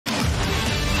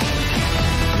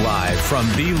from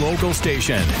the local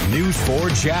station, News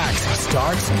 4 Jax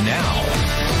starts now.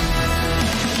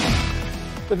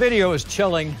 The video is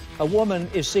chilling. A woman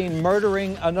is seen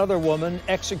murdering another woman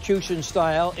execution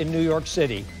style in New York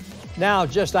City. Now,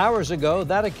 just hours ago,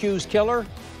 that accused killer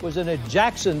was in a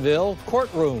Jacksonville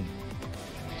courtroom.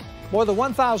 More than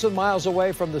 1,000 miles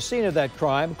away from the scene of that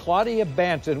crime, Claudia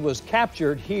Banton was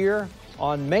captured here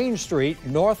on Main Street,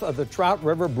 north of the Trout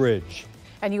River Bridge.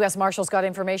 And U.S. Marshals got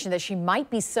information that she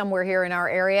might be somewhere here in our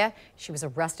area. She was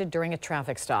arrested during a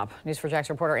traffic stop. News 4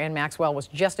 Jax reporter Ann Maxwell was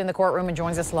just in the courtroom and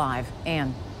joins us live.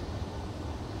 Ann.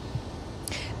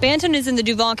 Banton is in the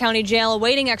Duval County Jail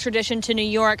awaiting extradition to New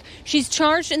York. She's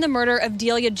charged in the murder of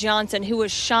Delia Johnson, who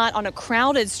was shot on a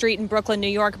crowded street in Brooklyn, New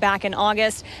York back in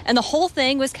August. And the whole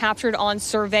thing was captured on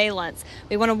surveillance.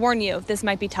 We want to warn you, this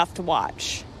might be tough to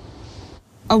watch.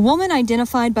 A woman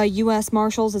identified by U.S.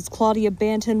 Marshals as Claudia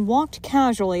Banton walked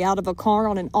casually out of a car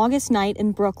on an August night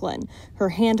in Brooklyn, her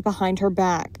hand behind her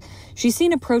back. She's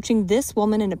seen approaching this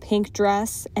woman in a pink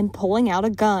dress and pulling out a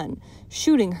gun,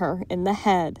 shooting her in the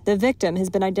head. The victim has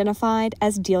been identified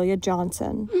as Delia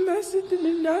Johnson. My sister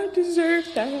did not deserve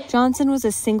that. Johnson was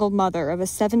a single mother of a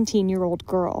 17-year-old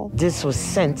girl. This was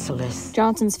senseless.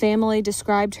 Johnson's family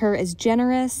described her as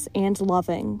generous and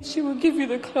loving. She would give you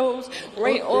the clothes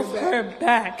right off her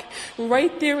back,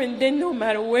 right there and then, no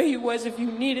matter where you was. If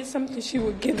you needed something, she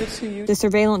would give it to you. The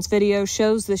surveillance video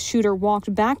shows the shooter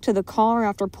walked back to the car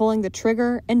after pulling the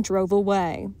trigger and drove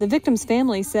away. The victim's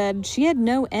family said she had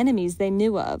no enemies they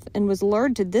knew of and was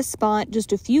lured to this spot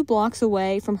just a few blocks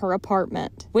away from her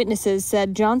apartment. Witnesses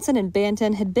said Johnson and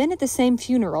Banton had been at the same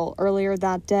funeral earlier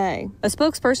that day. A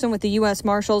spokesperson with the U.S.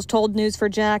 Marshals told News 4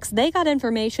 Jax they got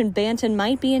information Banton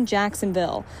might be in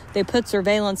Jacksonville. They put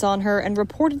surveillance on her and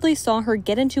reportedly saw her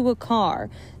get into a car.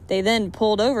 They then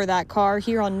pulled over that car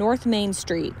here on North Main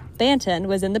Street. Banton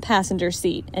was in the passenger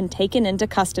seat and taken into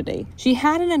custody. She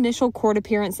had an initial court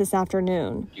appearance this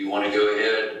afternoon. Do you want to go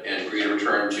ahead and agree to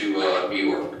return to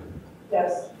New York?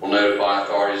 Yes. We'll notify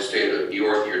authorities of the state of New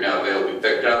York you're now available to be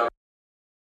picked up.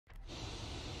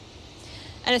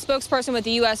 And a spokesperson with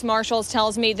the U.S. Marshals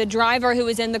tells me the driver who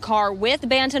was in the car with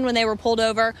Banton when they were pulled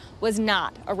over was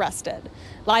not arrested.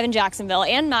 Live in Jacksonville,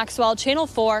 Ann Maxwell, Channel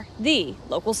 4, the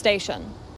local station.